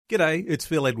G'day, it's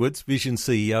Phil Edwards, Vision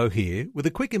CEO here, with a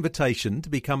quick invitation to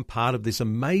become part of this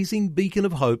amazing beacon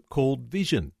of hope called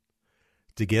Vision.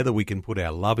 Together we can put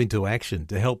our love into action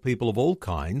to help people of all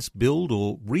kinds build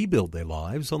or rebuild their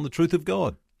lives on the truth of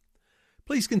God.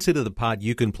 Please consider the part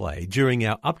you can play during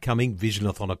our upcoming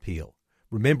Visionathon appeal,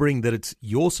 remembering that it's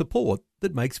your support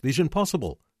that makes Vision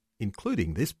possible,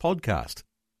 including this podcast.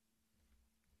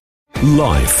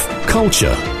 Life,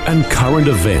 culture and current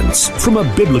events from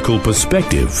a biblical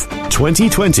perspective.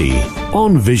 2020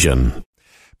 on Vision.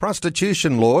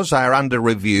 Prostitution laws are under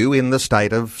review in the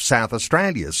state of South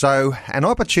Australia, so an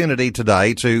opportunity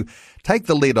today to take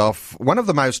the lid off one of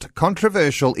the most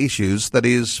controversial issues that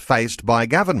is faced by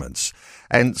governments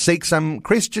and seek some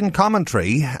Christian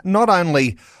commentary, not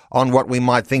only on what we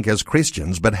might think as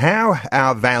Christians, but how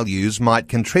our values might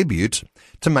contribute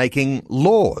to making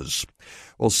laws.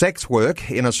 Well, sex work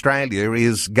in Australia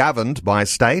is governed by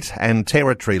state and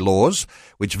territory laws,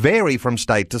 which vary from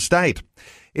state to state.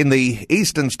 In the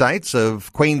eastern states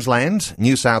of Queensland,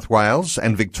 New South Wales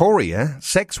and Victoria,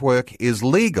 sex work is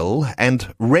legal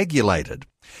and regulated.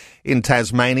 In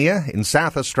Tasmania, in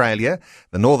South Australia,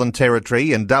 the Northern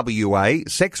Territory and WA,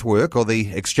 sex work or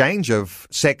the exchange of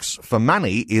sex for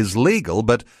money is legal,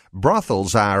 but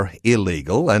brothels are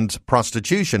illegal and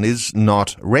prostitution is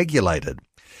not regulated.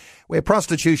 Where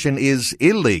prostitution is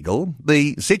illegal,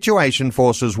 the situation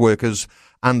forces workers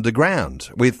underground,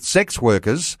 with sex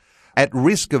workers at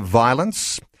risk of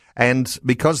violence and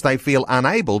because they feel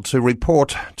unable to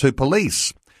report to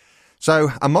police.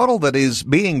 So a model that is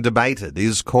being debated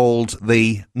is called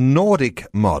the Nordic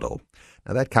model.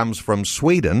 Now that comes from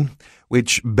Sweden,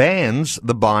 which bans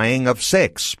the buying of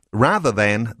sex rather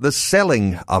than the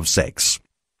selling of sex.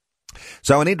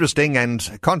 So an interesting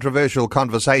and controversial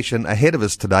conversation ahead of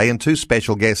us today, and two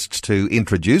special guests to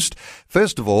introduce.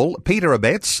 First of all, Peter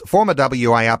Abetz, former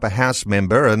WA Upper House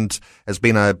member and has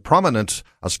been a prominent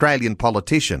Australian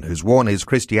politician who's worn his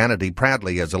Christianity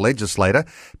proudly as a legislator.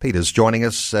 Peter's joining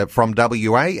us from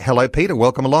WA. Hello, Peter.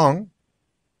 Welcome along.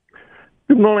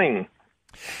 Good morning.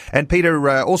 And Peter,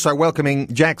 also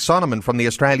welcoming Jack Sonneman from the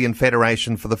Australian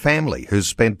Federation for the Family, who's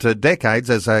spent decades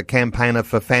as a campaigner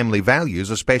for family values,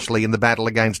 especially in the battle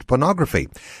against pornography.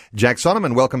 Jack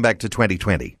Sonneman, welcome back to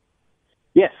 2020.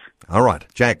 Yes. All right,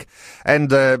 Jack. And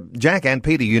Jack and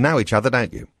Peter, you know each other,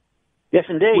 don't you? Yes,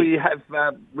 indeed. We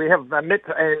have met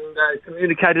and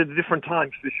communicated at different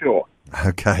times, for sure.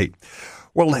 Okay.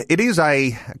 Well, it is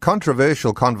a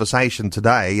controversial conversation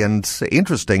today, and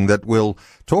interesting that we'll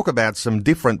talk about some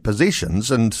different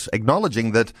positions and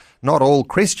acknowledging that not all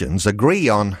Christians agree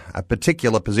on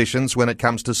particular positions when it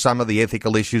comes to some of the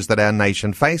ethical issues that our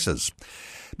nation faces.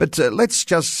 But let's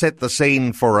just set the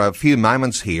scene for a few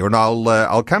moments here, and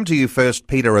I'll come to you first,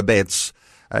 Peter Abetz.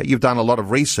 You've done a lot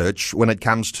of research when it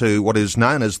comes to what is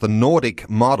known as the Nordic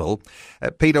model.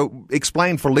 Peter,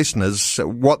 explain for listeners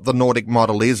what the Nordic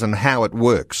model is and how it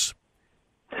works.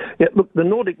 Yeah, look, the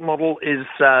Nordic model is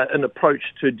an approach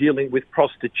to dealing with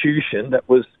prostitution that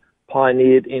was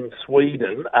pioneered in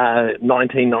Sweden.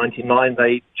 1999,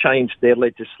 they changed their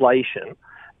legislation,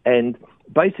 and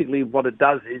basically what it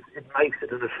does is it makes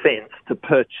it an offence to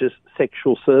purchase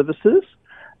sexual services,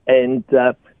 and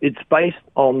it's based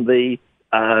on the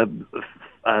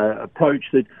approach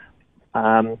that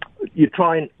you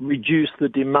try and reduce the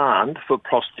demand for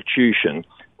prostitution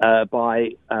by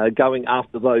going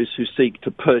after those who seek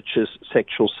to purchase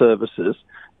sexual services.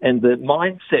 And the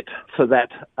mindset for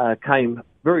that came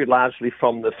very largely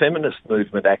from the feminist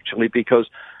movement, actually, because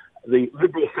the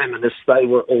liberal feminists, they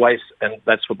were always, and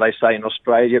that's what they say in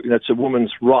Australia, it's a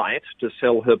woman's right to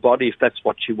sell her body if that's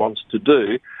what she wants to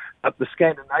do. But the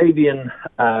Scandinavian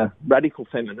radical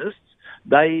feminists,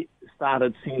 they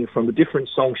started singing from a different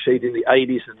song sheet in the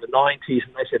 80s and the 90s,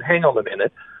 and they said, hang on a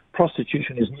minute,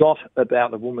 prostitution is not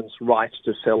about a woman's right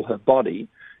to sell her body.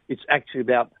 It's actually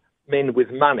about men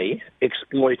with money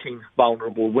exploiting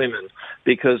vulnerable women.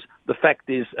 Because the fact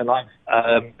is, and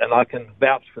I can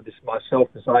vouch for this myself,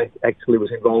 as I actually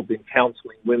was involved in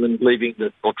counselling women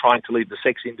or trying to leave the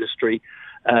sex industry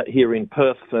here in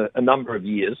Perth for a number of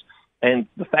years. And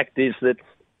the fact is that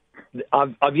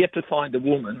I've yet to find a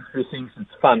woman who thinks it's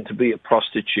fun to be a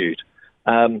prostitute.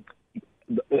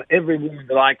 Every woman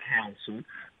that I counsel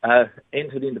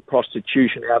entered into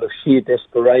prostitution out of sheer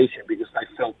desperation because they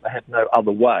felt they had no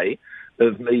other way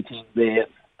of meeting their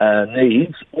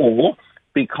needs, or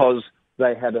because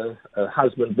they had a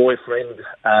husband, boyfriend,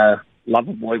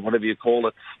 lover boy, whatever you call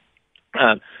it,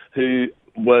 who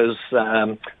was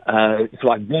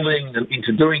like bullying them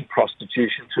into doing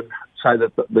prostitution so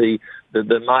that the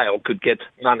male could get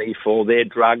money for their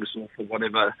drugs or for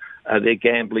whatever their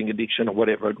gambling addiction or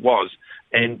whatever it was.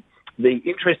 And the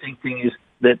interesting thing is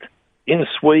that in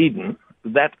Sweden,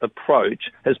 that approach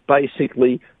has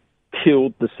basically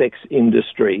killed the sex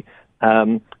industry.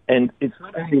 And it's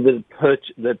not only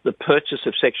that the purchase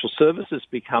of sexual services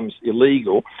becomes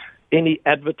illegal, any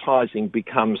advertising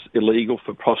becomes illegal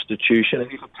for prostitution.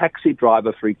 And if a taxi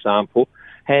driver, for example,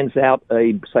 hands out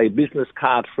a business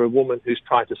card for a woman who's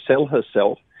trying to sell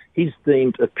herself, he's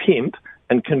deemed a pimp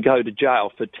and can go to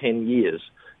jail for 10 years.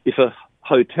 If a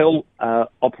hotel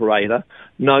operator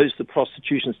knows the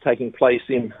prostitution's taking place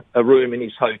in a room in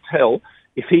his hotel,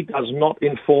 if he does not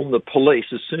inform the police,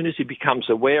 as soon as he becomes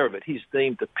aware of it, he's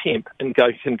deemed a pimp and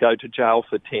can go to jail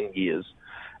for 10 years.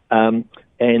 And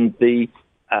the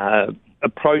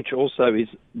approach also is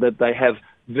that they have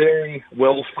very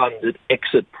well-funded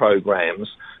exit programs,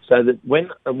 so that when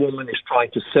a woman is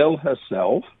trying to sell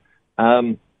herself,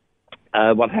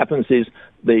 what happens is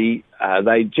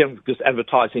because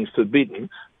advertising is forbidden,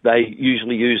 they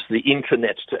usually use the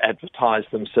internet to advertise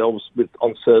themselves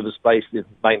on servers based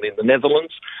mainly in the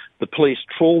Netherlands. The police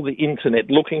trawl the internet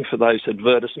looking for those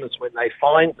advertisements. When they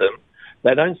find them,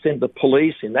 they don't send the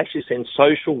police in, they actually send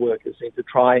social workers in to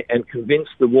try and convince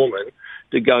the woman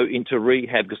to go into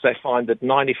rehab, because they find that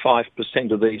 95%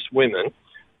 of these women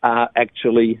are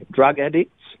actually drug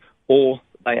addicts, or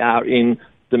they are in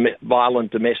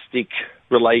violent domestic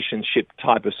relationship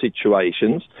type of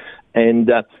situations. And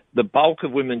the bulk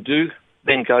of women do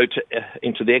then go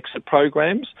into the exit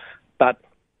programs, but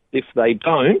if they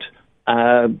don't,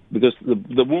 because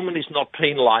the woman is not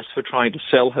penalised for trying to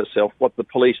sell herself, what the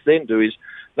police then do is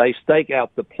they stake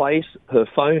out the place, her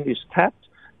phone is tapped,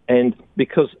 and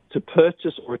because to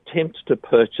purchase or attempt to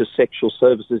purchase sexual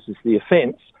services is the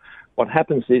offence, what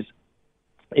happens is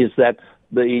that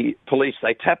the police,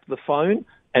 they tap the phone,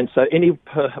 and so any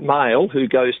male who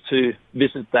goes to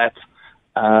visit that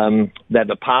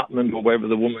apartment or wherever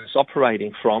the woman is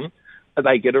operating from,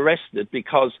 they get arrested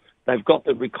because they've got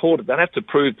the recorded. They don't have to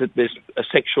prove that there's a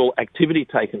sexual activity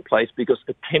taking place, because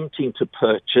attempting to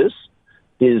purchase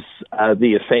is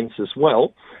the offence as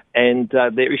well. And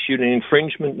they're issued an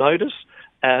infringement notice,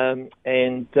 and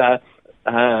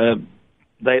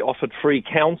they offered free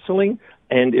counselling.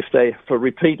 And if for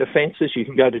repeat offences, you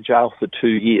can go to jail for 2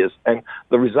 years. And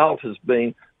the result has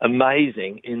been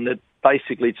amazing in that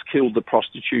basically it's killed the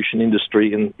prostitution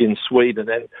industry in Sweden.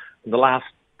 And in the last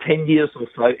 10 years or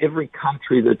so, every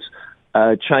country that's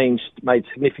made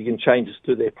significant changes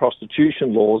to their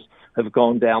prostitution laws have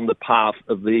gone down the path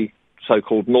of the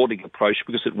so-called Nordic approach,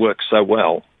 because it works so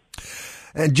well.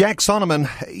 Jack Sonneman,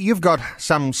 you've got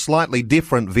some slightly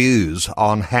different views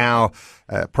on how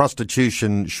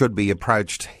prostitution should be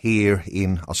approached here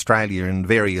in Australia in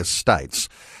various states.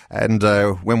 And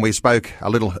when we spoke a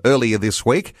little earlier this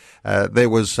week, there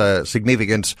was a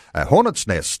significant hornet's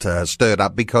nest stirred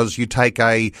up because you take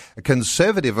a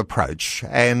conservative approach,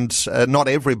 and not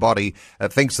everybody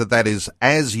thinks that is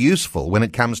as useful when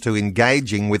it comes to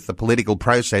engaging with the political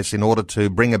process in order to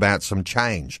bring about some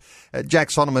change. Jack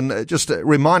Sonneman, just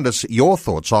remind us your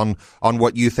thoughts on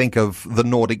what you think of the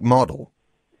Nordic model.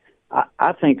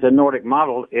 I think the Nordic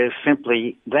model is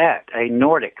simply that, a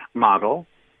Nordic model.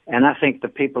 And I think the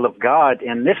people of God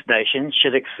in this nation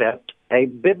should accept a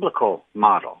biblical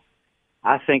model.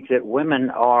 I think that women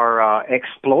are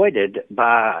exploited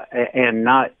and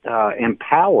not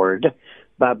empowered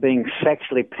by being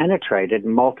sexually penetrated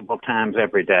multiple times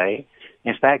every day.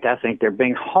 In fact, I think they're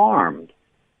being harmed.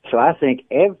 So I think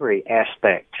every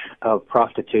aspect of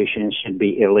prostitution should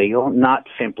be illegal, not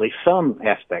simply some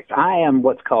aspects. I am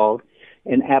what's called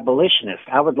an abolitionist.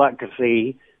 I would like to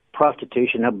see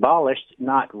prostitution abolished,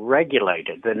 not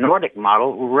regulated. The Nordic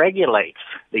model regulates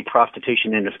the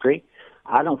prostitution industry.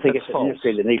 I don't think it's an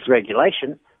industry that needs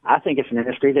regulation. I think it's an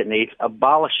industry that needs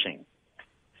abolishing.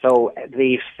 So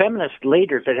the feminist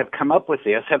leaders that have come up with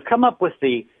this have come up with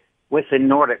the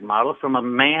Nordic model from a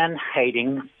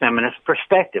man-hating feminist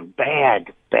perspective.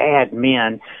 Bad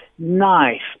men,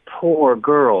 nice, poor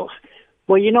girls.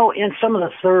 Well, you know, in some of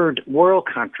the third world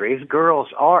countries, girls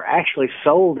are actually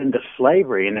sold into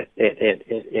slavery, and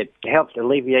it helps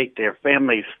alleviate their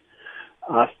families'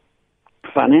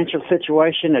 financial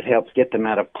situation. It helps get them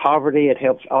out of poverty. It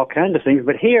helps all kinds of things.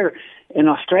 But here in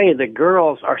Australia, the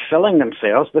girls are selling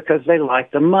themselves because they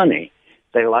like the money.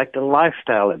 They like the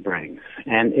lifestyle it brings.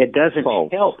 And it doesn't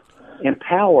help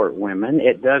empower women.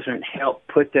 It doesn't help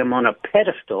put them on a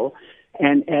pedestal.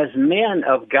 And as men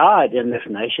of God in this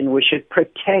nation, we should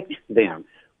protect them.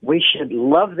 We should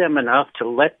love them enough to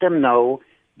let them know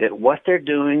that what they're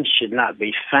doing should not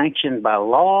be sanctioned by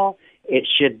law. It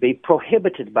should be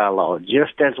prohibited by law.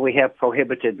 Just as we have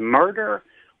prohibited murder,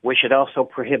 we should also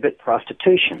prohibit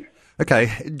prostitution.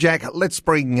 Okay, Jack, let's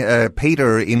bring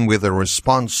Peter in with a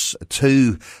response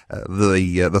to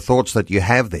the thoughts that you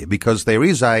have there, because there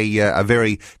is a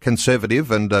very conservative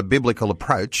and biblical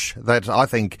approach that I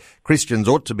think Christians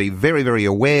ought to be very, very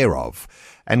aware of.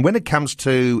 And when it comes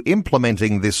to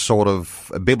implementing this sort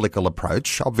of biblical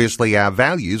approach, obviously our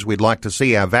values, we'd like to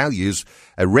see our values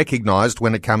recognised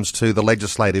when it comes to the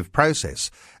legislative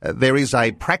process. There is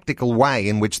a practical way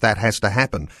in which that has to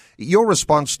happen. Your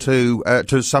response to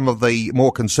some of the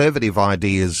more conservative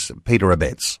ideas, Peter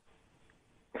Abetz?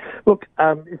 Look,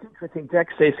 it's interesting. Jack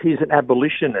says he's an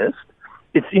abolitionist.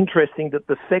 It's interesting that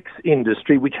the sex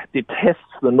industry, which detests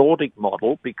the Nordic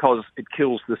model because it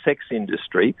kills the sex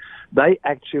industry, they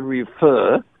actually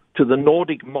refer to the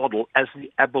Nordic model as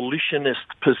the abolitionist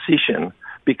position,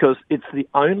 because it's the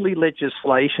only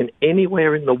legislation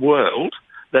anywhere in the world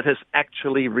that has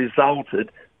actually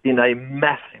resulted in a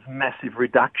massive, massive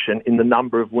reduction in the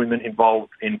number of women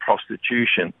involved in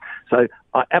prostitution. So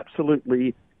I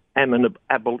absolutely am an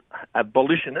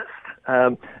abolitionist,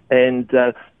 and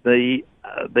the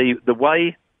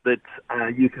way that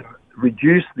you can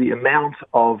reduce the amount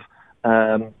of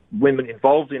women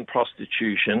involved in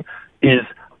prostitution is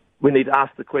we need to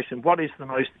ask the question, what is the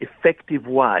most effective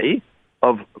way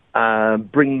of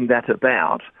bringing that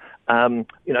about?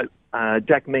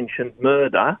 Jack mentioned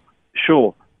murder.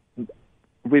 Sure,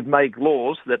 we've made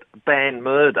laws that ban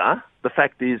murder. The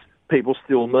fact is people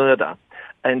still murder.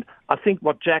 And I think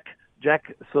what Jack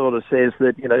sort of says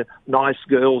that, nice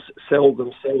girls sell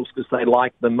themselves because they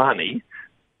like the money.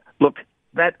 Look,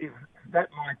 that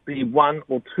might be 1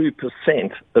 or 2%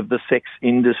 of the sex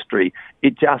industry.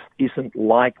 It just isn't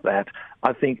like that.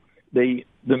 I think the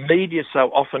media so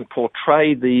often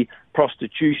portray the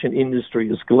prostitution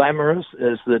industry as glamorous,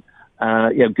 as that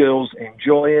girls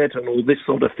enjoy it and all this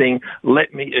sort of thing.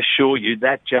 Let me assure you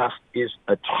that just is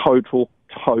a total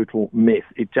myth.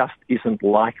 It just isn't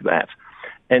like that.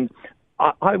 And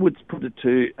I would put it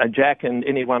to Jack and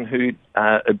anyone who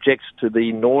objects to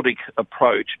the Nordic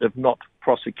approach of not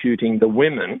prosecuting the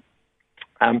women.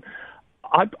 If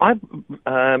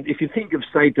you think of,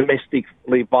 say,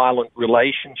 domestically violent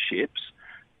relationships,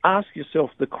 ask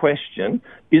yourself the question,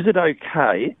 is it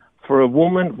okay for a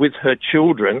woman with her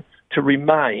children to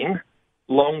remain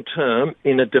long-term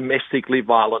in a domestically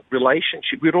violent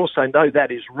relationship? We'd also know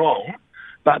that is wrong,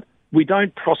 but we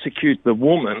don't prosecute the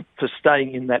woman for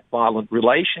staying in that violent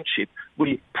relationship.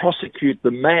 We prosecute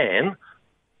the man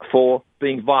for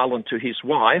being violent to his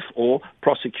wife, or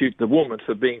prosecute the woman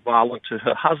for being violent to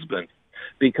her husband,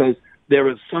 because there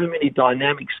are so many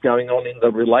dynamics going on in the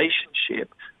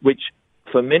relationship, which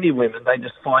for many women, they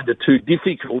just find it too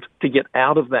difficult to get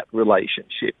out of that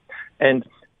relationship. And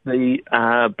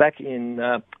back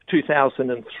in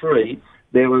 2003,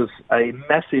 there was a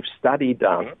massive study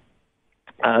done.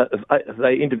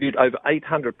 They interviewed over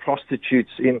 800 prostitutes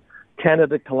in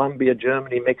Canada, Colombia,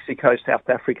 Germany, Mexico, South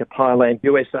Africa, Thailand,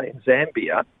 USA, and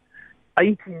Zambia.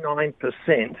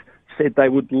 89% said they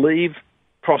would leave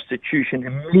prostitution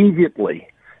immediately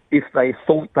if they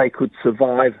thought they could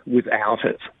survive without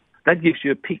it. That gives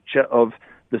you a picture of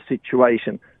the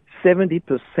situation. 70%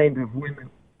 of women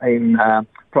in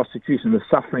prostitution are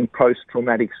suffering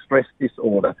post-traumatic stress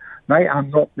disorder. They are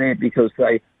not there because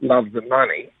they love the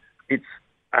money. It's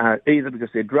either because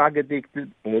they're drug addicted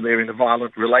or they're in a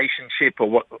violent relationship, or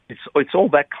what. It's all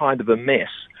that kind of a mess.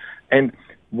 And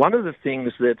one of the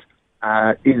things that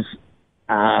is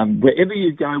wherever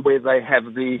you go where they have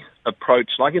the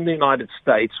approach, like in the United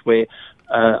States, where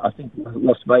I think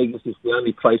Las Vegas is the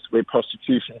only place where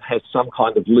prostitution has some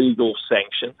kind of legal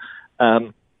sanction,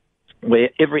 where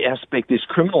every aspect is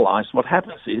criminalised, what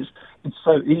happens is it's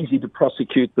so easy to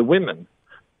prosecute the women.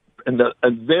 And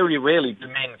very rarely do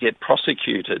men get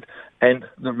prosecuted. And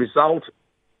the result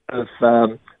of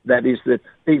that is that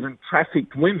even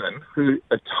trafficked women who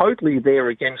are totally there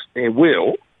against their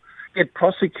will get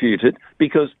prosecuted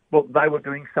because, well, they were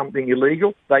doing something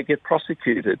illegal, they get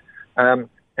prosecuted.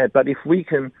 But if we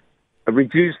can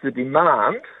reduce the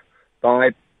demand by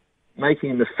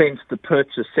making an offence to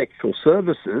purchase sexual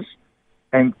services,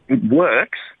 and it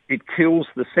works, it kills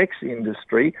the sex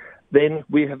industry, then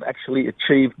we have actually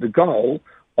achieved the goal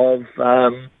of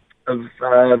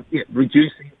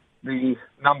reducing the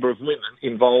number of women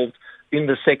involved in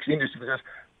the sex industry. Because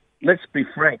let's be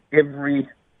frank, every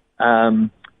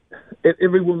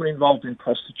woman involved in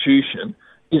prostitution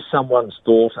is someone's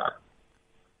daughter,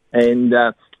 and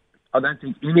I don't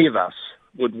think any of us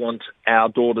would want our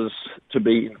daughters to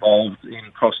be involved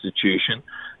in prostitution,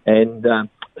 and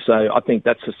so I think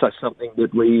that's something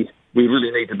that we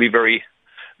really need to be very,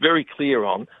 very clear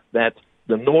on, that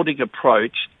the Nordic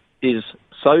approach is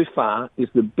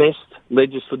the best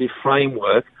legislative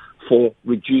framework for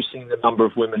reducing the number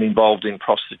of women involved in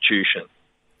prostitution.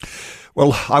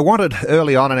 Well, I wanted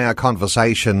early on in our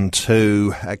conversation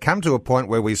to come to a point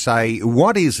where we say,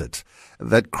 what is it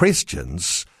that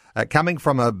Christians, coming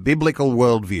from a biblical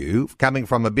worldview, coming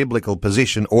from a biblical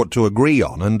position, ought to agree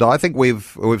on? And I think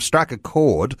we've struck a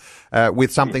chord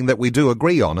with something that we do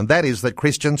agree on, and that is that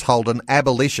Christians hold an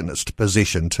abolitionist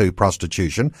position to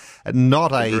prostitution,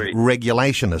 not a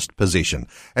regulationist position.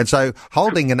 And so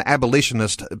holding an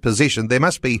abolitionist position, there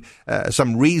must be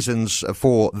some reasons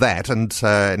for that. And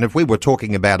if we were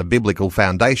talking about a biblical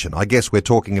foundation, I guess we're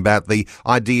talking about the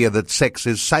idea that sex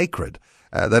is sacred.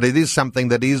 That it is something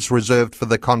that is reserved for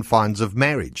the confines of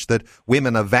marriage, that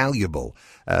women are valuable,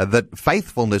 that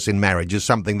faithfulness in marriage is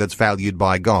something that's valued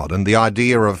by God, and the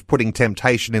idea of putting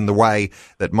temptation in the way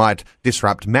that might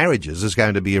disrupt marriages is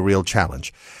going to be a real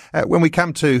challenge. When we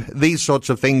come to these sorts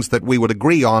of things that we would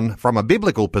agree on from a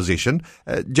biblical position,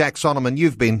 Jack Sonneman,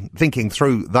 you've been thinking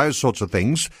through those sorts of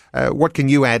things. What can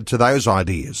you add to those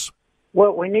ideas?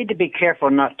 Well, we need to be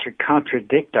careful not to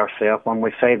contradict ourselves when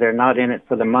we say they're not in it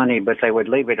for the money, but they would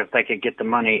leave it if they could get the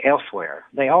money elsewhere.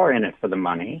 They are in it for the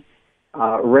money.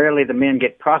 Rarely the men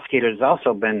get prosecuted has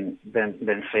also been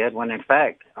said, when in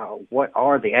fact, what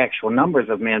are the actual numbers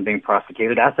of men being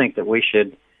prosecuted? I think that we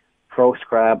should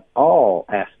proscribe all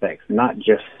aspects, not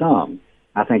just some.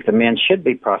 I think the men should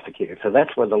be prosecuted. So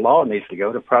that's where the law needs to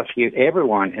go, to prosecute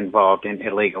everyone involved in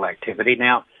illegal activity.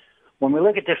 Now, when we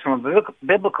look at this from a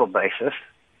biblical basis,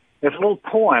 there's a little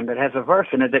poem that has a verse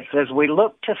in it that says, we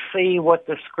look to see what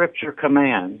the Scripture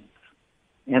commands,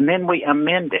 and then we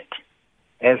amend it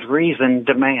as reason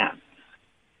demands.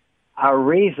 Our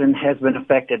reason has been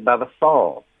affected by the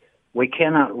fall. We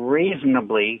cannot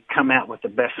reasonably come out with the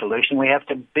best solution. We have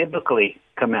to biblically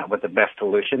come out with the best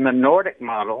solution. The Nordic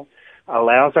model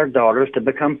allows our daughters to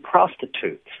become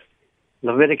prostitutes.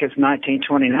 Leviticus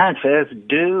 19:29 says,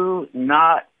 do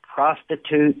not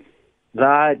prostitute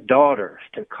thy daughters,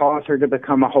 to cause her to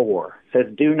become a whore. It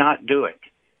says, do not do it.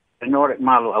 The Nordic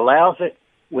model allows it.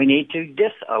 We need to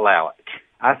disallow it.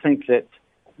 I think that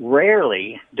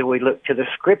rarely do we look to the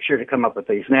Scripture to come up with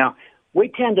these. Now, we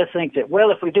tend to think that,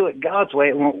 well, if we do it God's way,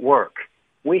 it won't work.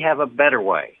 We have a better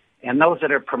way. And those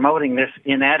that are promoting this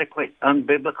inadequate,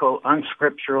 unbiblical,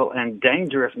 unscriptural, and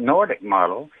dangerous Nordic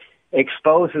model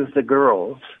exposes the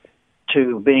girls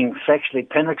to being sexually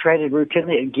penetrated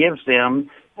routinely. It gives them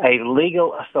a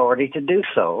legal authority to do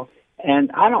so.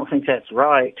 And I don't think that's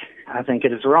right. I think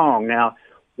it is wrong. Now,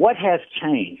 what has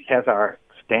changed? Has our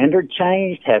standard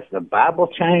changed? Has the Bible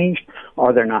changed?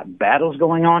 Are there not battles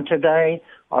going on today?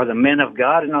 Are the men of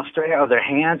God in Australia,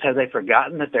 have they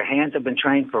forgotten that their hands have been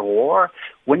trained for war?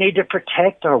 We need to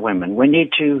protect our women. We need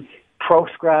to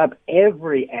proscribe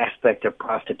every aspect of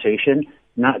prostitution,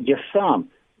 not just some.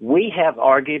 We have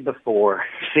argued before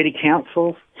city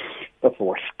councils,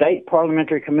 before state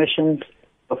parliamentary commissions,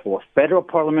 before federal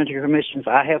parliamentary commissions.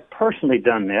 I have personally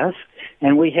done this,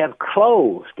 and we have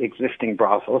closed existing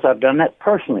brothels. I've done that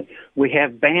personally. We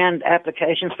have banned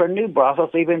applications for new brothels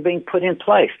even being put in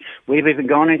place. We've even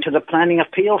gone into the Planning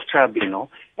Appeals Tribunal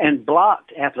and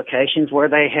blocked applications where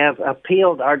they have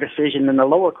appealed our decision in the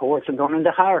lower courts and gone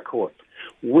into higher courts.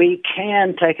 We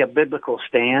can take a biblical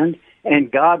stand,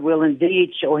 and God will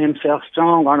indeed show himself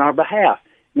strong on our behalf.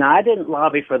 Now, I didn't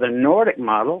lobby for the Nordic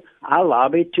model. I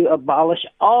lobbied to abolish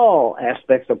all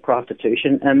aspects of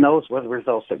prostitution, and those were the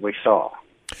results that we saw.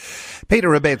 Peter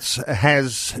Abetz,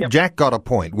 has Jack got a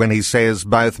point when he says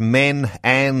both men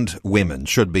and women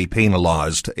should be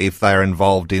penalised if they're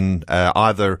involved in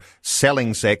either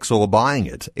selling sex or buying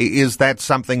it? Is that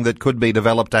something that could be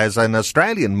developed as an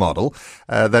Australian model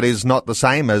that is not the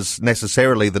same as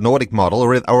necessarily the Nordic model,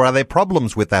 or are there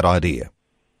problems with that idea?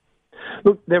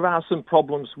 Look, there are some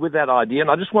problems with that idea, and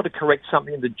I just want to correct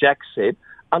something that Jack said.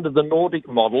 Under the Nordic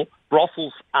model,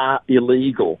 brothels are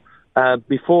illegal.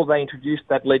 Before they introduced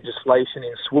that legislation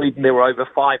in Sweden, there were over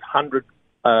 500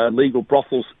 legal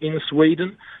brothels in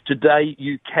Sweden. Today,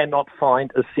 you cannot find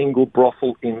a single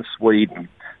brothel in Sweden.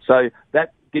 So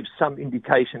that gives some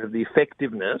indication of the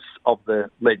effectiveness of the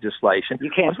legislation.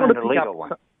 You can't find a legal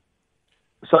one.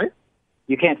 Sorry?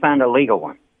 You can't find a legal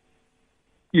one.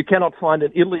 You cannot find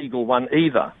an illegal one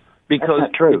either, because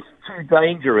it's too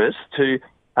dangerous to...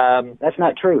 That's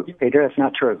not true, Peter. That's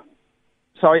not true.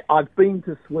 Sorry, I've been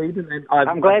to Sweden, and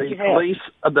I'm glad you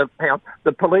have.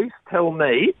 The police tell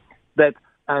me that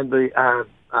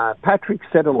Patrick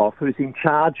Sedeloff, who's in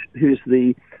charge, who's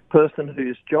the person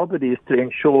whose job it is to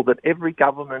ensure that every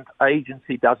government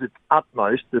agency does its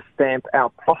utmost to stamp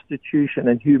out prostitution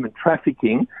and human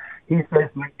trafficking, he says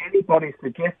when anybody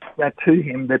suggests that to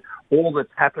him, that all that's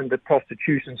happened, that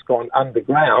prostitution's gone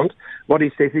underground, what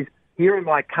he says is, here are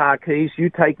my car keys, you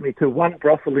take me to one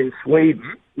brothel in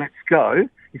Sweden, let's go.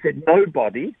 He said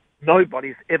nobody's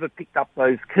ever picked up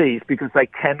those keys because they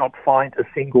cannot find a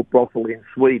single brothel in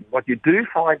Sweden. What you do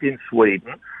find in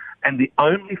Sweden, and the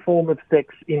only form of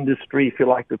sex industry, if you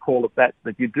like to call it that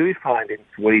you do find in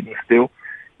Sweden still,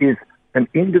 is an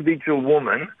individual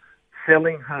woman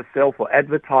selling herself or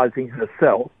advertising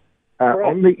herself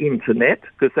on the internet,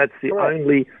 because that's the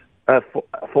only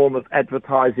form of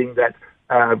advertising that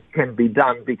can be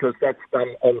done, because that's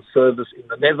done on service in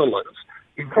the Netherlands.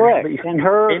 Correct. And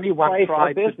her anyone place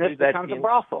tried of business to do that becomes a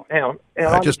brothel.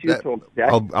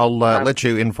 I'll let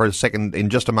you in for a second in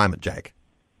just a moment, Jack.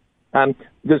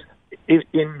 Because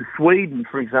in Sweden,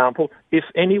 for example, if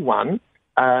anyone,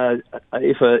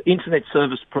 if an internet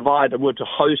service provider were to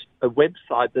host a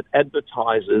website that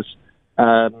advertises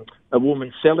a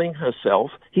woman selling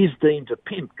herself, he's deemed a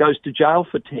pimp, goes to jail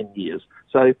for 10 years.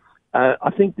 So I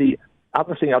think the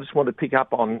other thing I just want to pick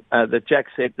up on that Jack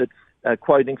said, that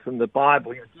quoting from the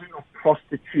Bible, do not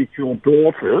prostitute your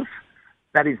daughters.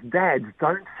 That is, dads,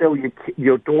 don't sell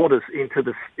your daughters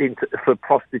for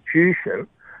prostitution.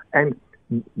 And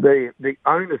the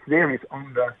onus there is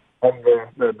on the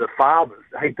fathers.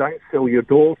 Hey, don't sell your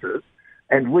daughters.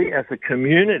 And we as a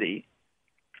community,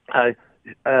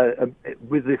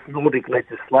 with this Nordic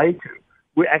legislation,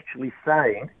 we're actually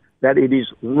saying that it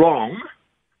is wrong.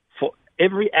 For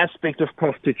every aspect of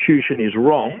prostitution is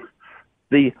wrong.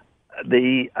 If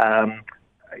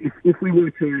we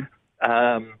were to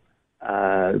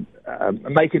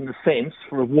make it the sense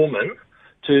for a woman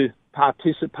to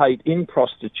participate in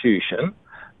prostitution,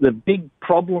 the big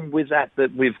problem with that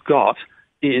we've got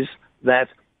is that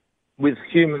with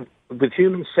human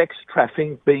sex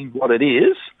trafficking being what it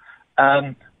is,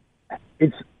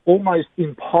 it's almost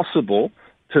impossible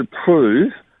to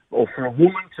prove, or for a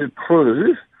woman to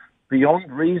prove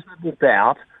beyond reasonable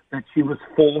doubt, that she was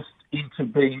forced into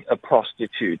being a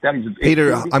prostitute.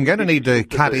 Peter, I'm going to need to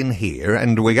cut in here,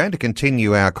 and we're going to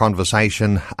continue our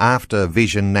conversation after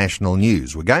Vision National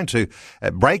News. We're going to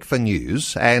break for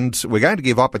news, and we're going to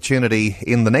give opportunity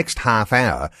in the next half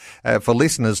hour for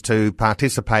listeners to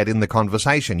participate in the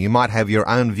conversation. You might have your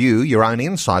own view, your own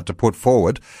insight to put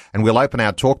forward, and we'll open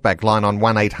our talkback line on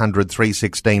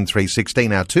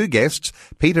 1-800-316-316. Our two guests,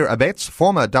 Peter Abetz,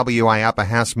 former WA Upper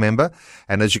House member,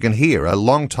 and as you can hear, a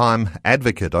long-time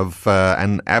advocate of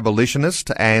an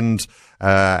abolitionist and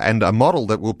a model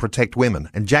that will protect women.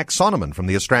 And Jack Sonneman from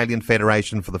the Australian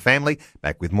Federation for the Family.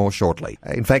 Back with more shortly.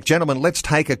 In fact, gentlemen, let's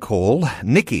take a call.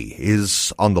 Nikki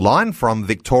is on the line from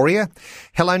Victoria.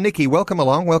 Hello, Nikki. Welcome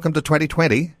along. Welcome to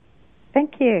 2020.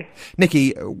 Thank you.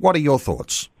 Nikki, what are your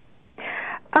thoughts?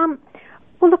 Well,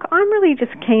 look, I'm really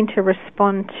just keen to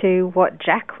respond to what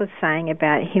Jack was saying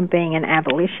about him being an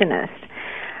abolitionist.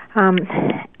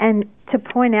 And to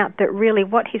point out that really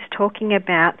what he's talking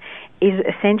about is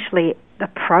essentially the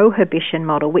prohibition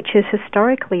model, which has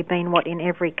historically been what in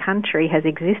every country has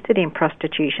existed in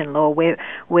prostitution law, where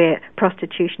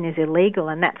prostitution is illegal,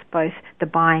 and that's both the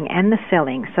buying and the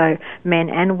selling. So men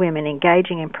and women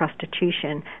engaging in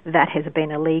prostitution, that has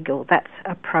been illegal. That's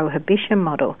a prohibition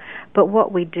model. But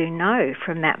what we do know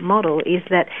from that model is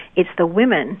that it's the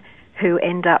women who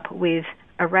end up with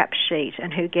a rap sheet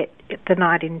and who get the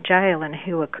night in jail and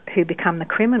who become the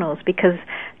criminals, because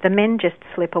the men just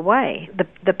slip away.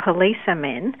 The police are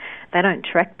men. They don't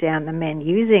track down the men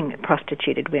using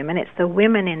prostituted women. It's the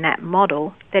women in that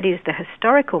model, that is the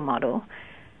historical model,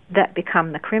 that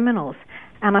become the criminals.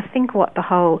 And I think what the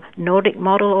whole Nordic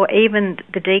model, or even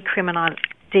the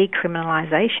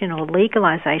decriminalisation or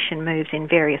legalisation moves in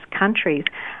various countries,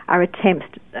 are attempts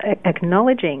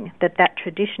acknowledging that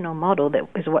traditional model, that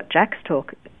is what Jack's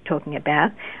talking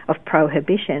about, of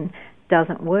prohibition,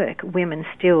 doesn't work. Women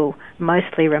still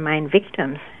mostly remain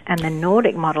victims. And the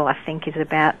Nordic model, I think, is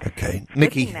about... Okay.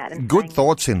 Nikki, good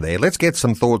thoughts in there. Let's get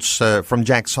some thoughts from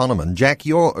Jack Sonneman. Jack,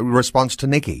 your response to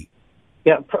Nikki.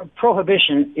 Yeah,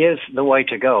 prohibition is the way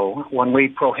to go. When we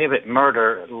prohibit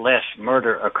murder, less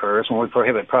murder occurs. When we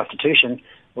prohibit prostitution,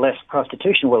 less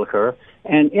prostitution will occur.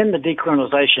 And in the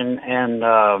decriminalisation and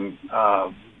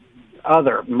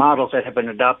other models that have been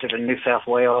adopted in New South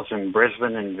Wales and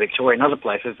Brisbane and Victoria and other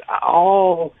places,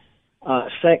 all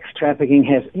sex trafficking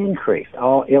has increased.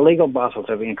 All illegal brothels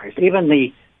have increased. Even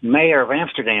the mayor of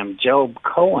Amsterdam, Job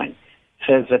Cohen,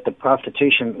 says that the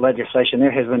prostitution legislation there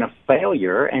has been a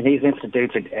failure, and he's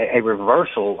instituted a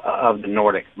reversal of the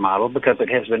Nordic model because it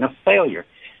has been a failure.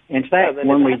 In fact, but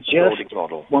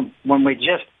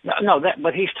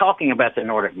he's talking about the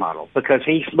Nordic model because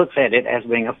he looks at it as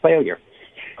being a failure.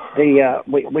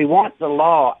 We want the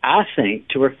law, I think,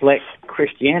 to reflect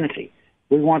Christianity.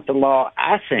 We want the law,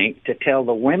 I think, to tell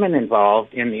the women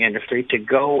involved in the industry to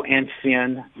go and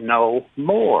sin no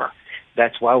more.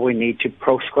 That's why we need to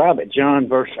proscribe it.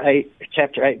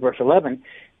 Chapter 8, verse 11,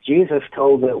 Jesus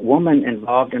told the woman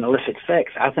involved in illicit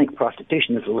sex, I think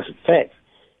prostitution is illicit sex,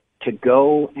 to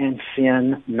go and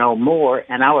sin no more.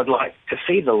 And I would like to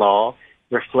see the law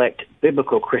reflect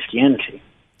biblical Christianity.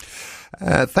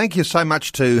 Thank you so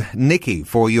much to Nikki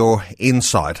for your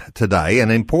insight today, an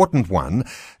important one.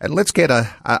 And let's get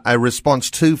a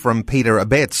response too from Peter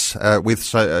Abetz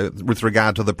with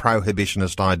regard to the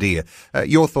prohibitionist idea.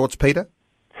 Your thoughts, Peter?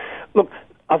 Look,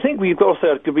 I think we've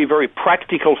also to be very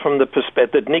practical from the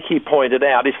perspective that Nikki pointed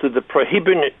out, is that the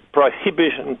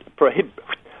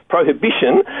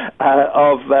prohibition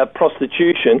of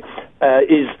prostitution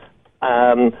is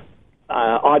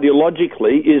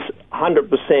ideologically is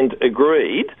 100%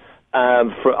 agreed.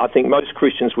 I think most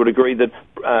Christians would agree that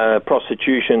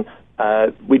prostitution,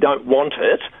 we don't want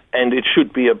it and it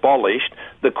should be abolished.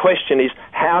 The question is,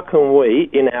 how can we,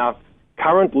 in our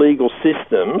current legal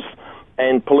systems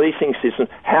and policing systems,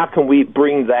 how can we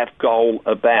bring that goal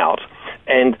about?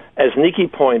 And as Nikki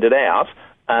pointed out,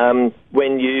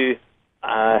 when you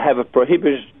have a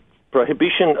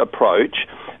prohibition approach,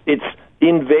 it's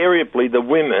invariably the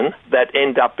women that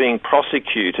end up being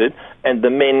prosecuted and the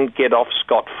men get off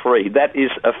scot-free. That is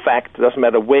a fact. It doesn't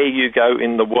matter where you go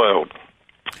in the world.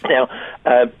 Now,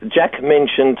 Jack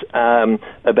mentioned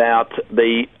about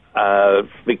the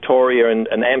Victoria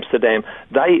and Amsterdam.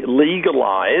 They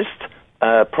legalised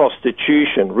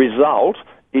prostitution. Result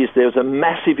is there's a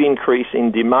massive increase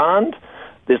in demand.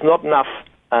 There's not enough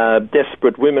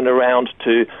desperate women around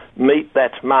to meet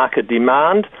that market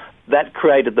demand. That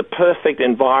created the perfect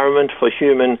environment for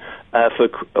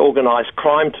organised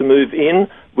crime to move in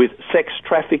with sex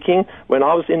trafficking. When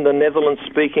I was in the Netherlands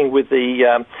speaking with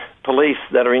the police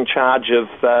that are in charge of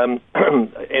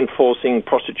enforcing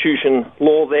prostitution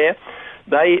law there,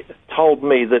 they told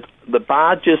me that the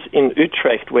barges in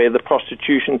Utrecht where the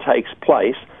prostitution takes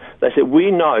place, they said,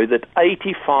 we know that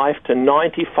 85 to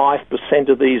 95%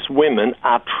 of these women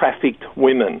are trafficked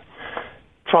women.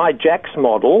 Try Jack's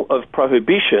model of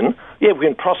prohibition. Yeah, we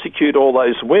can prosecute all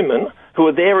those women who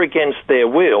are there against their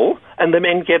will, and the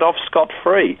men get off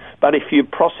scot-free. But if you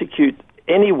prosecute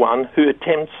anyone who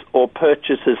attempts or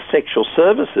purchases sexual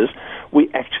services, we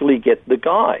actually get the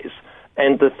guys.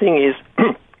 And the thing is,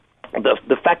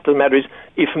 the fact of the matter is,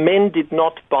 if men did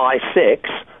not buy sex,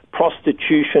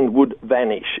 prostitution would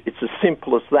vanish. It's as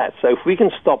simple as that. So if we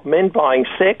can stop men buying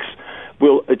sex,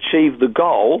 we'll achieve the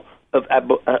goal of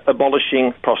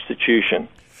abolishing prostitution.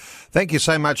 Thank you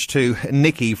so much to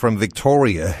Nikki from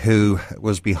Victoria, who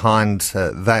was behind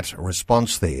that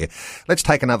response there. Let's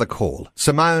take another call.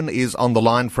 Simone is on the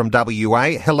line from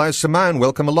WA. Hello, Simone.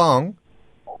 Welcome along.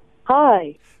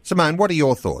 Hi. Simone, what are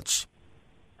your thoughts?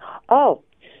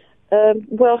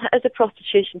 Well, as a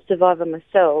prostitution survivor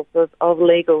myself of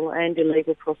legal and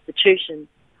illegal prostitution,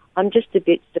 I'm just a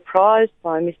bit surprised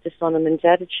by Mr. Sonneman's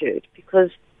attitude, because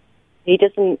he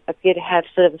doesn't appear to have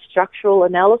sort of a structural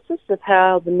analysis of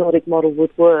how the Nordic model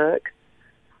would work.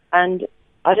 And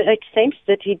it seems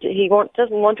that he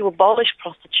doesn't want to abolish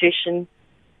prostitution,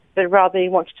 but rather he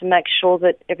wants to make sure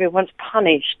that everyone's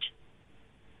punished.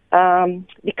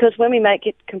 Because when we make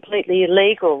it completely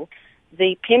illegal,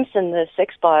 the pimps and the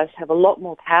sex buyers have a lot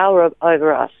more power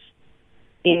over us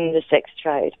in the sex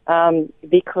trade,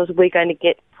 because we're going to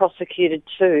get prosecuted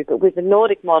too. But with the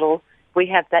Nordic model, we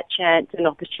have that chance and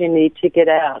opportunity to get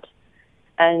out.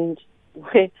 And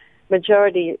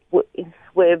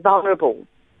we're vulnerable,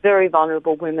 very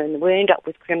vulnerable women. We end up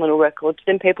with criminal records,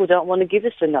 then people don't want to give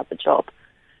us another job.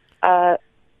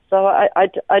 So I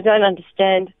don't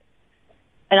understand.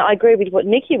 And I agree with what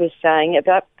Nikki was saying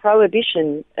about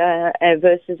prohibition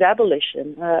versus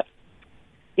abolition.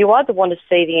 You either want to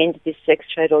see the end of this sex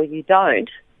trade or you don't.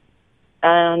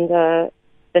 And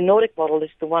the Nordic model is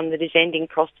the one that is ending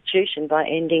prostitution by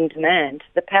ending demand.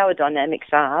 The power dynamics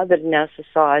are that in our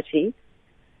society,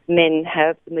 men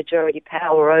have the majority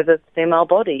power over female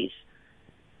bodies.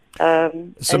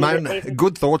 Simone,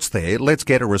 good thoughts there. Let's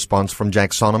get a response from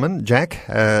Jack Sonneman. Jack,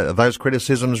 are those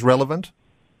criticisms relevant?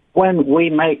 When we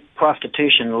make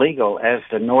prostitution legal, as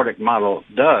the Nordic model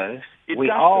does,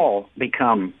 all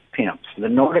become pimps. The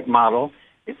Nordic model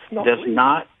does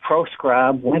not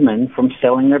proscribe women from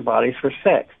selling their bodies for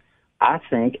sex. I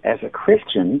think as a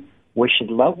Christian, we should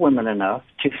love women enough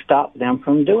to stop them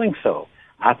from doing so.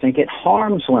 I think it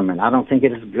harms women. I don't think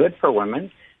it is good for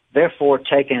women therefore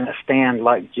taking a stand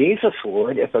like Jesus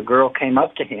would if a girl came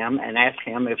up to him and asked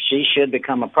him if she should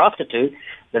become a prostitute.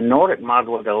 The Nordic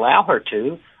model would allow her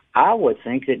to. I would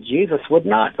think that Jesus would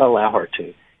not allow her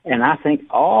to. And I think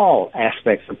all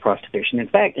aspects of prostitution, in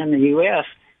fact, in the U.S.,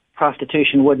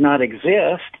 prostitution would not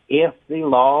exist if the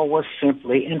law was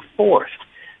simply enforced.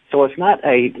 So it's not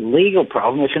a legal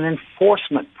problem, it's an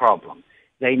enforcement problem.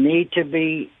 They need to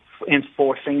be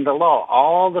enforcing the law.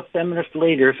 All the feminist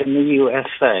leaders in the U.S.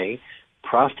 say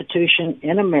prostitution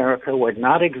in America would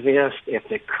not exist if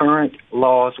the current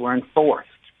laws were enforced.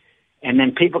 And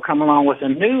then people come along with a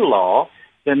new law,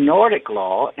 the Nordic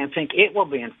law, and think it will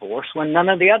be enforced when none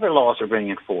of the other laws are being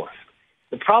enforced.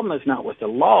 The problem is not with the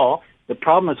law. The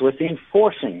problem is with the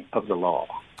enforcing of the law.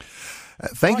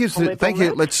 Thank you.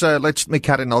 Let's me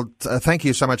cut in. Thank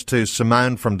you so much to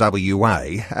Simone from WA.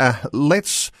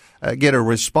 Let's get a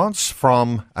response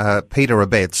from Peter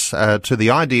Abetz to the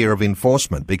idea of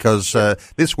enforcement, because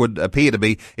this would appear to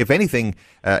be, if anything,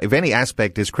 if any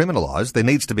aspect is criminalised, there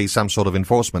needs to be some sort of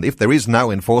enforcement. If there is no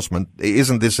enforcement,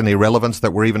 isn't this an irrelevance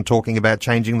that we're even talking about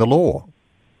changing the law?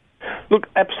 Look,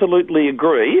 absolutely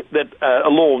agree that a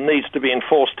law needs to be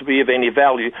enforced to be of any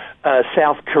value.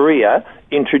 South Korea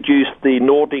introduced the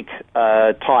Nordic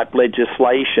type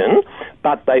legislation,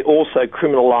 but they also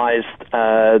criminalised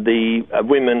the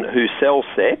women who sell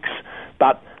sex.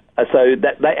 But so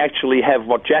that they actually have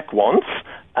what Jack wants.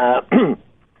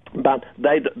 But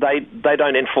they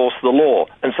don't enforce the law,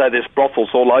 and so there's brothels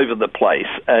all over the place.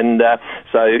 And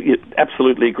so you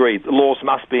absolutely agree, the laws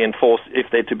must be enforced if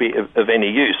they're to be of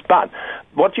any use. But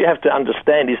what you have to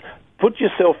understand is, put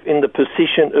yourself in the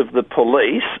position of the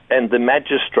police and the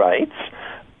magistrates.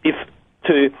 If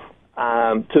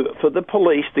for the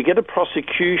police to get a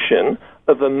prosecution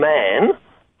of a man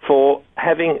for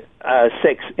having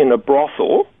sex in a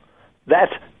brothel, that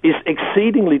is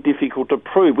exceedingly difficult to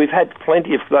prove. We've had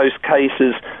plenty of those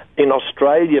cases in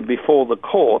Australia before the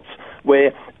courts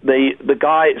where the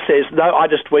guy says, no, I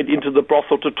just went into the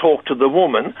brothel to talk to the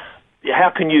woman. How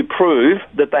can you prove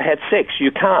that they had sex?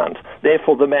 You can't.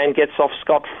 Therefore, the man gets off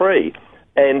scot-free,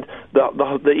 and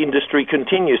the industry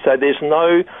continues. So there's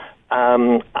no,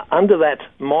 under that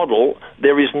model,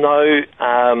 there is no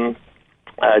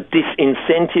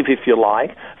disincentive, if you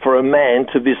like, for a man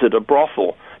to visit a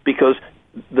brothel, because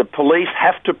the police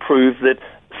have to prove that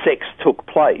sex took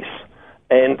place.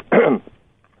 And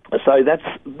so that's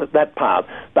that part.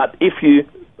 But if you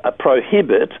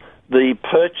prohibit the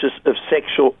purchase of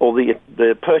sexual, or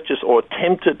the purchase or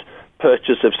attempted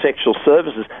purchase of sexual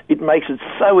services, it makes it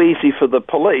so easy for the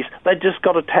police. They just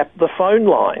got to tap the phone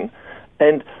line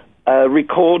and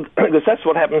record, because that's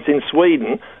what happens in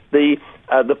Sweden. The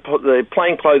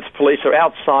plainclothes police are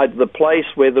outside the place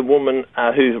where the woman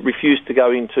who refused to go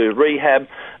into rehab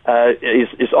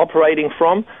is operating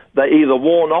from. They either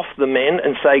warn off the men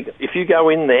and say, if you go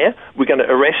in there, we're going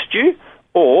to arrest you,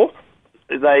 or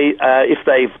they, if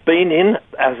they've been in,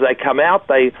 as they come out,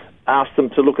 they ask them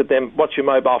to look at them, what's your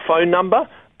mobile phone number?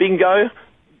 Bingo,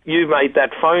 you made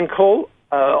that phone call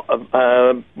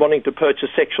wanting to purchase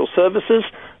sexual services.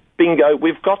 Bingo,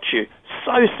 we've got you.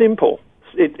 So simple.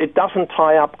 It doesn't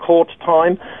tie up court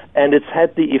time, and it's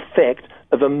had the effect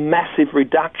of a massive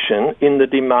reduction in the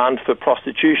demand for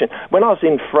prostitution. When I was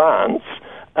in France,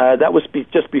 that was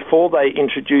just before they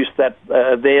introduced that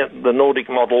the Nordic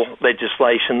model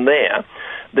legislation there.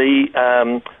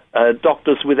 The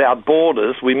Doctors Without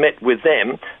Borders, we met with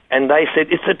them, and they said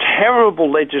it's a terrible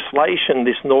legislation,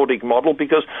 this Nordic model,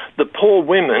 because the poor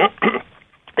women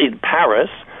in Paris,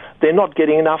 they're not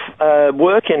getting enough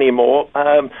work anymore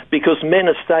because men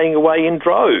are staying away in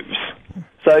droves.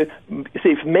 So see,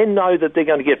 if men know that they're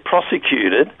going to get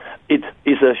prosecuted, it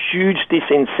is a huge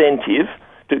disincentive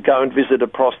to go and visit a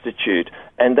prostitute.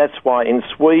 And that's why in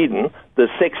Sweden, the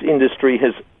sex industry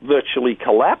has virtually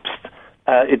collapsed.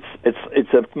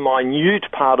 It's a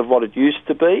minute part of what it used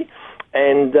to be.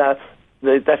 And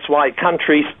that's why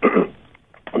countries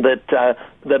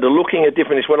that are looking at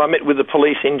different issues. When I met with the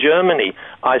police in Germany,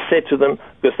 I said to them,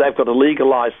 because they've got a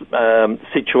legalised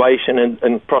situation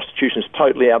and prostitution is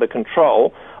totally out of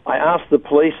control, I asked the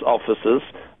police officers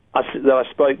that I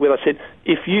spoke with, I said,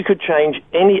 if you could change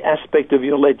any aspect of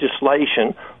your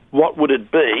legislation, what would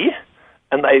it be?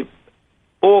 And they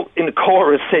all in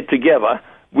chorus said together,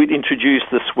 we'd introduce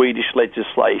the Swedish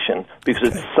legislation,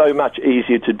 because it's so much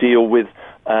easier to deal with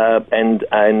and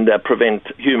prevent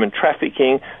human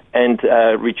trafficking and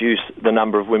reduce the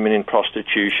number of women in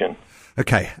prostitution.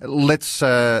 Okay, let's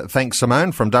thank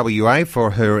Simone from WA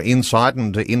for her insight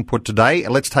and input today.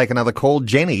 Let's take another call.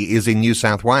 Jenny is in New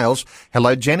South Wales.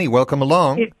 Hello, Jenny. Welcome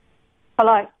along.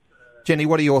 Hello. Jenny,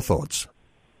 what are your thoughts?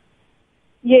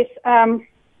 Yes,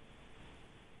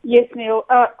 yes, Neil.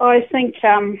 I think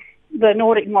the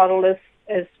Nordic model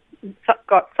is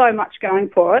got so much going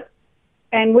for it,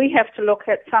 and we have to look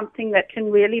at something that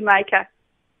can really make a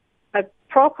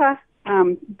proper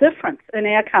difference in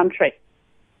our country.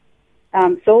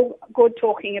 It's all good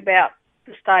talking about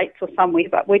the States or somewhere,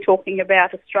 but we're talking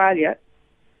about Australia.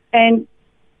 And,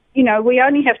 you know, we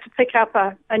only have to pick up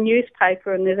a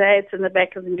newspaper and there's ads in the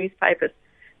back of the newspapers.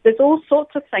 There's all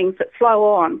sorts of things that flow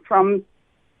on from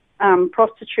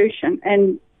prostitution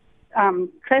and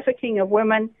trafficking of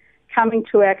women coming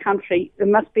to our country. It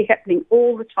must be happening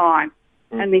all the time.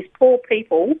 And these poor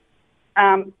people,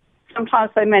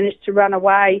 sometimes they manage to run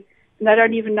away and they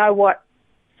don't even know what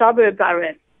suburb they're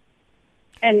in.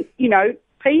 And, you know,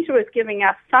 Peter is giving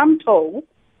us some tool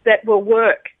that will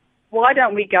work. Why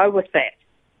don't we go with that?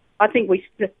 I think we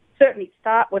should certainly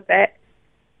start with that.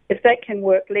 If that can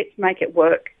work, let's make it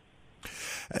work.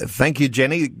 Thank you,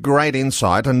 Jenny. Great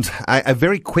insight and a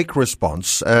very quick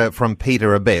response from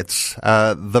Peter Abetz.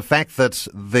 The fact that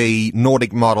the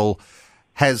Nordic model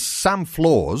has some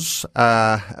flaws,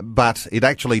 but it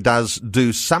actually does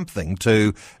do something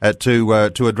to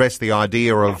address the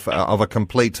idea of a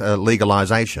complete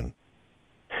legalisation.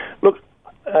 Look,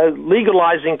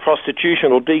 legalising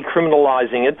prostitution or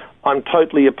decriminalising it, I'm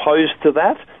totally opposed to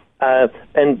that.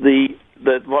 And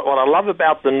what I love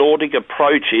about the Nordic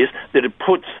approach is that it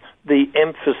puts the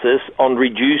emphasis on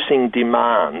reducing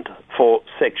demand for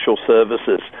sexual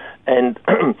services, and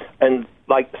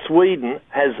like Sweden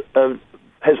has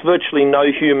virtually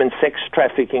no human sex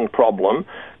trafficking problem.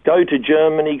 Go to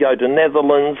Germany, go to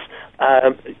Netherlands.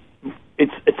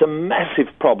 It's a massive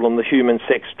problem, the human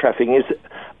sex trafficking is.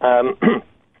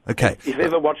 Okay. If you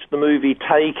ever watched the movie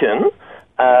Taken,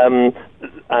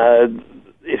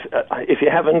 if you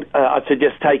haven't, I'd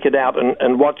suggest take it out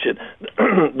and watch it.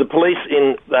 The police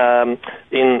in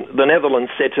the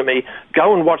Netherlands said to me,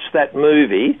 "Go and watch that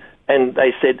movie," and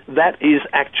they said that is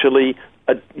actually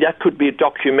that could be a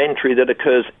documentary that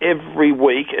occurs every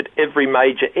week at every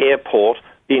major airport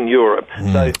in Europe.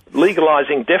 So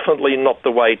legalising definitely not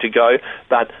the way to go,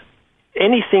 but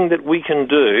anything that we can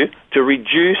do to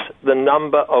reduce the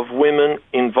number of women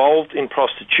involved in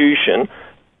prostitution,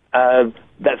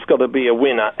 that's got to be a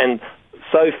winner. And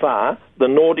so far, the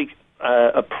Nordic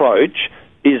approach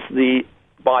is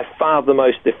by far the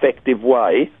most effective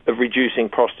way of reducing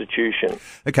prostitution.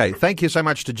 Okay, thank you so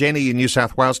much to Jenny in New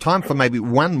South Wales. Time for maybe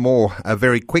one more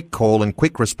very quick call and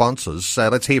quick responses.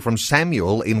 Let's hear from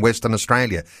Samuel in Western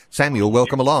Australia. Samuel,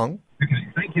 welcome along. Okay,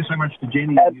 thank you so much to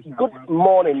Jenny. Good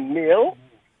morning, Neil.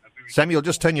 Samuel,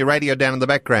 just turn your radio down in the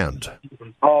background.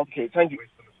 Okay, thank you.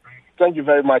 Thank you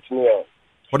very much, Neil.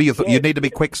 What are your you need to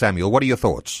be quick, Samuel. What are your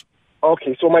thoughts?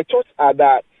 Okay, so my thoughts are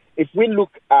that if we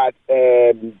look at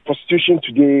prostitution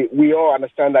today, we all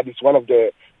understand that it's one of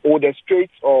the oldest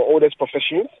trades or oldest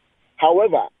professions.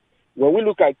 However, when we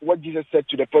look at what Jesus said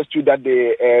to the prostitute that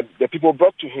the people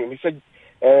brought to him, he said,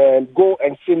 go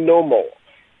and sin no more.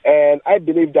 And I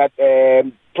believe that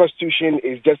prostitution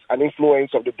is just an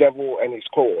influence of the devil and his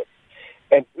court.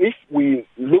 And if we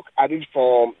look at it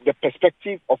from the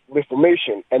perspective of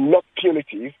reformation and not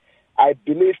punitive, I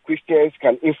believe Christians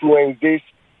can influence this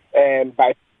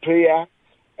by prayer,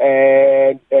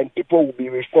 and people will be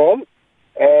reformed.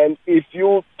 And if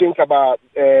you think about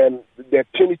the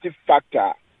punitive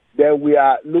factor, then we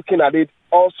are looking at it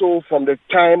also from the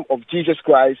time of Jesus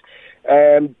Christ.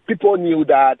 People knew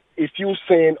that if you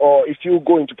sin or if you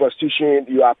go into prostitution,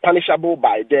 you are punishable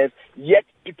by death, yet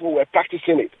people were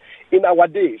practicing it. In our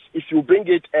days, if you bring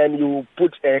it and you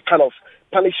put a kind of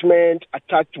punishment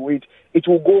attached to it, it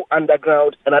will go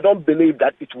underground, and I don't believe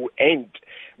that it will end.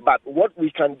 But what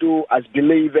we can do as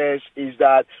believers is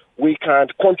that we can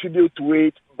contribute to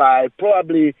it by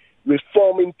probably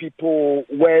reforming people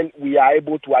when we are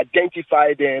able to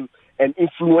identify them and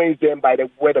influence them by the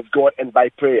word of God and by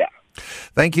prayer.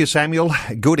 Thank you, Samuel.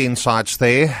 Good insights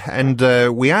there. And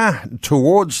we are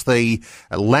towards the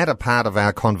latter part of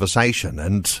our conversation.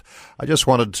 And I just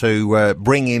wanted to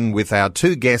bring in with our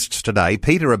two guests today,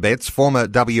 Peter Abetz, former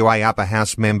WA Upper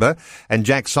House member, and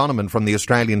Jack Sonneman from the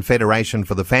Australian Federation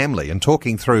for the Family, and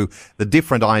talking through the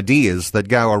different ideas that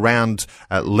go around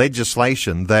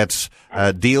legislation that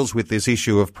deals with this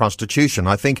issue of prostitution.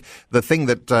 I think the thing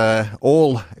that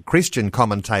all Christian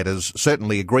commentators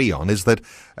certainly agree on is that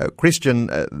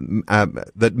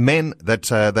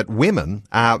that women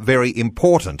are very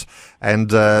important, and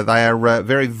they are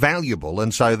very valuable,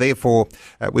 and so therefore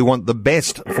we want the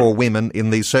best for women in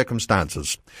these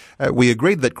circumstances. We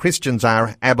agreed that Christians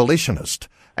are abolitionist,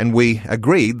 and we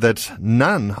agreed that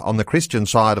none on the Christian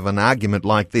side of an argument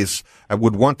like this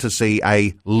would want to see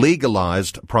a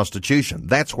legalised prostitution.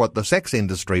 That's what the sex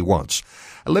industry wants.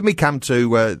 Let me come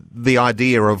to the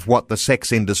idea of what the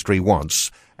sex industry wants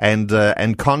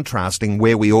and contrasting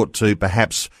where we ought to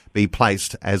perhaps be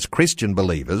placed as Christian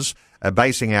believers,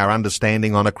 basing our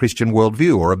understanding on a Christian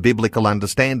worldview or a biblical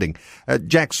understanding.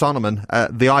 Jack Sonneman,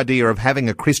 the idea of having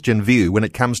a Christian view when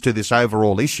it comes to this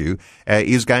overall issue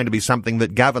is going to be something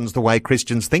that governs the way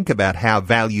Christians think about how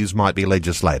values might be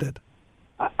legislated.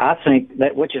 I think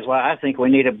that, which is why I think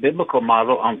we need a biblical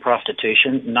model on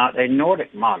prostitution, not a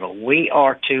Nordic model. We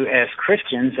are to, as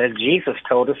Christians, as Jesus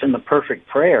told us in the perfect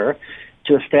prayer,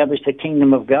 to establish the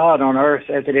kingdom of God on earth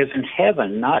as it is in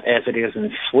heaven, not as it is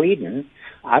in Sweden.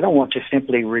 I don't want to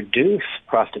simply reduce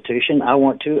prostitution. I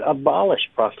want to abolish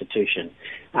prostitution.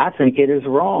 I think it is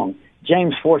wrong.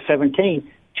 James 4:17,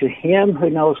 to him who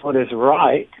knows what is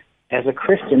right as a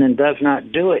Christian and does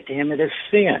not do it, to him it is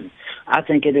sin. I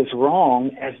think it is wrong,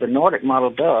 as the Nordic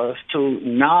model does, to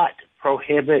not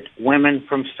prohibit women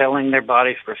from selling their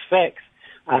bodies for sex.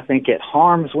 I think it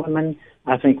harms women.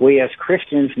 I think we as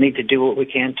Christians need to do what we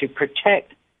can to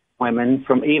protect women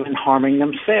from even harming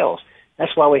themselves.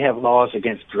 That's why we have laws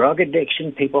against drug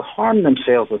addiction. People harm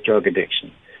themselves with drug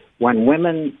addiction. When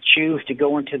women choose to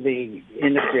go into the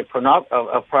industry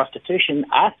of prostitution,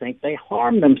 I think they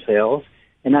harm themselves,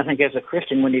 and I think as a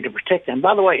Christian we need to protect them.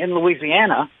 By the way, in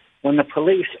Louisiana, when the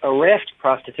police arrest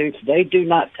prostitutes, they do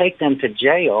not take them to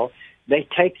jail. They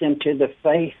take them to the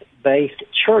faith-based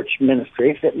church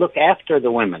ministries that look after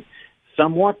the women.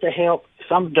 Some want to help,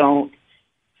 some don't.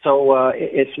 So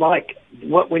it's like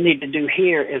what we need to do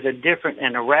here is a different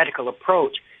and a radical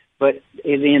approach. But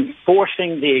in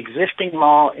enforcing the existing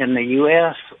law in the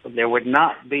U.S., there would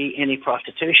not be any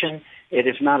prostitution. It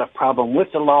is not a problem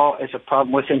with the law. It's a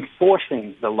problem with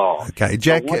enforcing the law. Okay,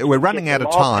 Jack, we're running out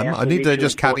of time. I need to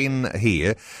just cut in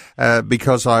here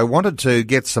because I wanted to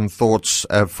get some thoughts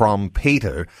from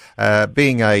Peter,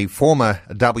 being a former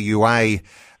WA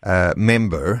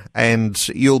member, and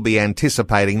you'll be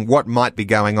anticipating what might be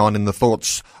going on in the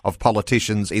thoughts of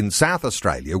politicians in South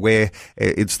Australia, where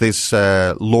it's this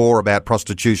law about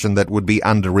prostitution that would be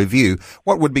under review.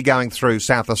 What would be going through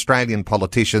South Australian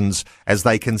politicians as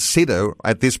they consider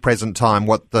at this present time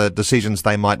what the decisions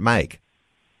they might make?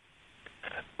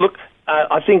 Look,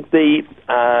 I think the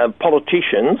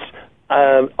politicians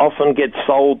often get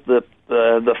sold the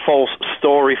false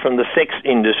story from the sex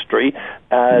industry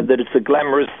that it's a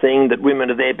glamorous thing, that women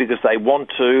are there because they want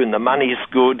to and the money's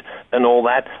good and all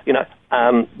that. You know,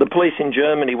 the police in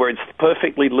Germany, where it's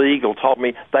perfectly legal, told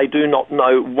me they do not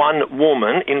know one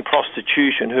woman in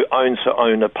prostitution who owns her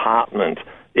own apartment.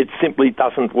 It simply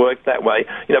doesn't work that way.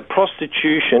 You know,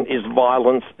 prostitution is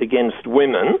violence against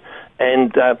women,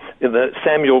 and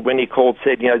Samuel, when he called,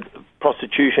 said, you know,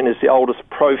 prostitution is the oldest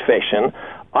profession.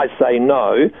 I say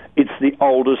no, it's the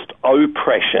oldest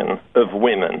oppression of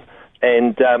women.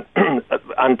 And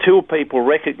until people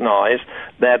recognise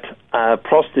that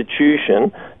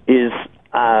prostitution is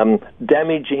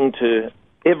damaging to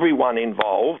everyone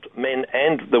involved, men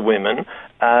and the women,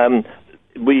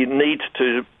 we need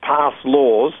to pass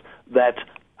laws that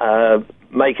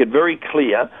make it very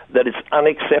clear that it's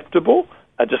unacceptable.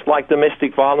 Just like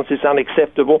domestic violence is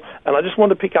unacceptable. And I just want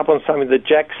to pick up on something that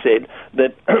Jack said,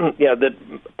 that that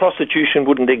prostitution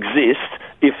wouldn't exist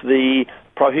if the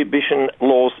prohibition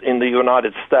laws in the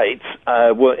United States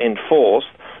were enforced.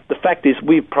 The fact is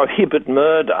we prohibit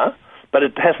murder, but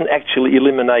it hasn't actually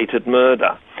eliminated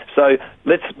murder. So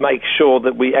let's make sure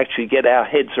that we actually get our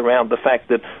heads around the fact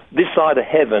that this side of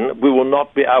heaven we will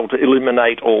not be able to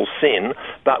eliminate all sin,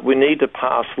 but we need to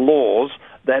pass laws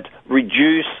that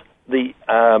reduce the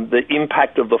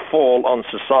impact of the fall on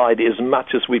society as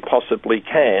much as we possibly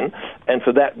can, and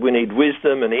for that we need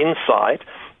wisdom and insight.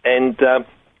 And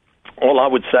all I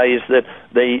would say is that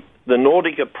the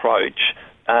Nordic approach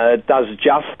does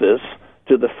justice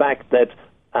to the fact that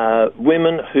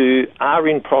women who are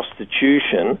in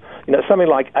prostitution, you know, something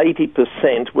like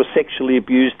 80% were sexually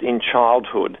abused in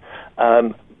childhood.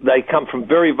 They come from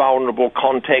very vulnerable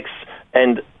contexts,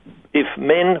 and if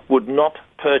men would not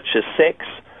purchase sex,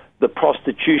 the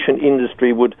prostitution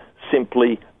industry would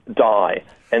simply die.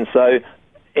 And so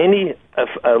any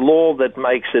a law that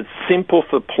makes it simple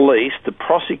for police to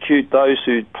prosecute those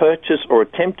who purchase or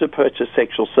attempt to purchase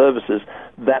sexual services,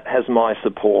 that has my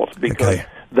support, because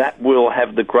that will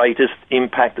have the greatest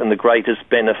impact and the greatest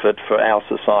benefit for our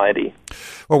society.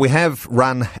 Well, we have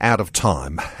run out of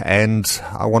time, and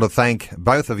I want to thank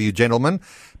both of you gentlemen.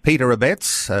 Peter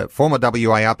Abetz, former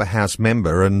WA Upper House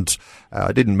member, and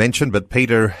I didn't mention, but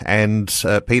Peter and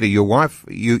Peter, your wife,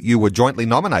 you were jointly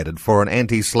nominated for an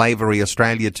Anti-Slavery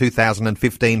Australia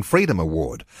 2015 Freedom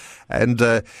Award. And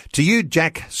to you,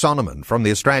 Jack Sonneman from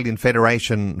the Australian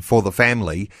Federation for the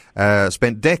Family,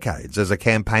 spent decades as a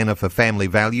campaigner for family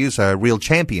values, a real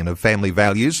champion of family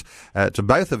values. To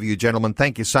both of you gentlemen,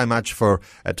 thank you so much for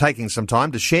taking some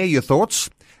time to share your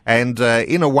thoughts. And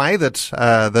in a way that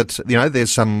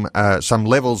there's some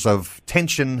levels of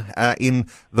tension in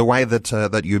the way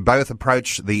that you both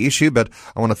approach the issue. But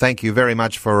I want to thank you very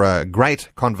much for a great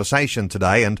conversation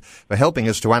today and for helping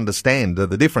us to understand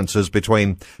the differences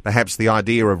between perhaps the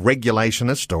idea of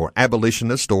regulationist or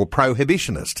abolitionist or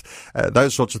prohibitionist.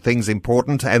 Those sorts of things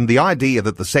important, and the idea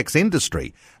that the sex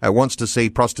industry wants to see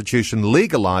prostitution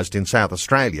legalised in South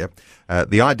Australia.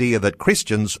 The idea that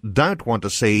Christians don't want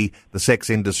to see the sex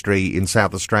industry in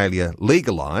South Australia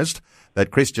legalised,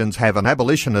 that Christians have an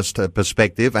abolitionist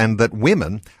perspective, and that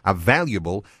women are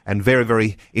valuable and very,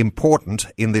 very important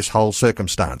in this whole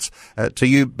circumstance. To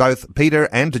you both, Peter,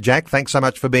 and to Jack, thanks so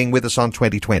much for being with us on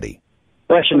 2020.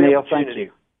 Bless you, Neil. Thank you.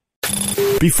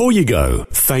 Before you go,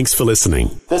 thanks for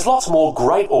listening. There's lots more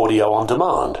great audio on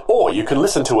demand, or you can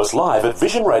listen to us live at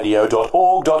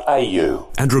visionradio.org.au.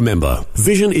 And remember,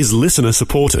 Vision is listener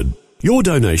supported. Your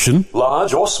donation,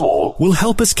 large or small, will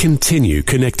help us continue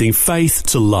connecting faith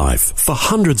to life for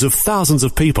hundreds of thousands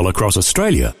of people across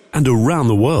Australia and around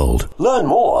the world. Learn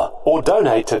more or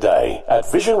donate today at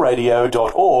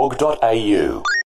visionradio.org.au.